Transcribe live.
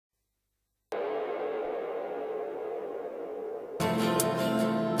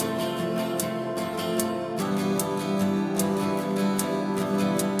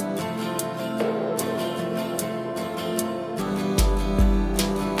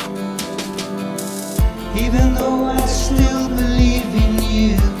Even though I still believe in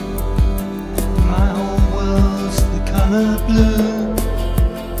you, my whole world's the color blue.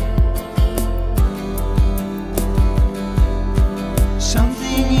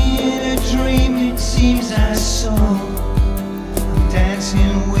 Something in a dream it seems I saw. I'm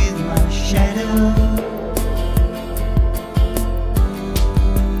dancing with my shadow.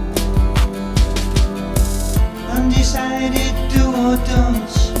 Undecided do or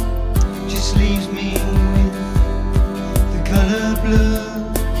don't, just leaves me with the color blue.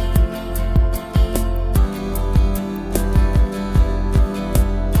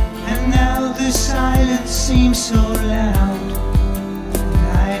 And now the silence seems so loud,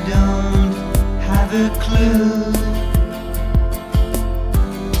 I don't have a clue.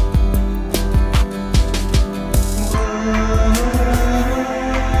 Whoa,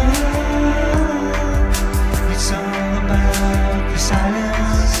 it's all about the silence.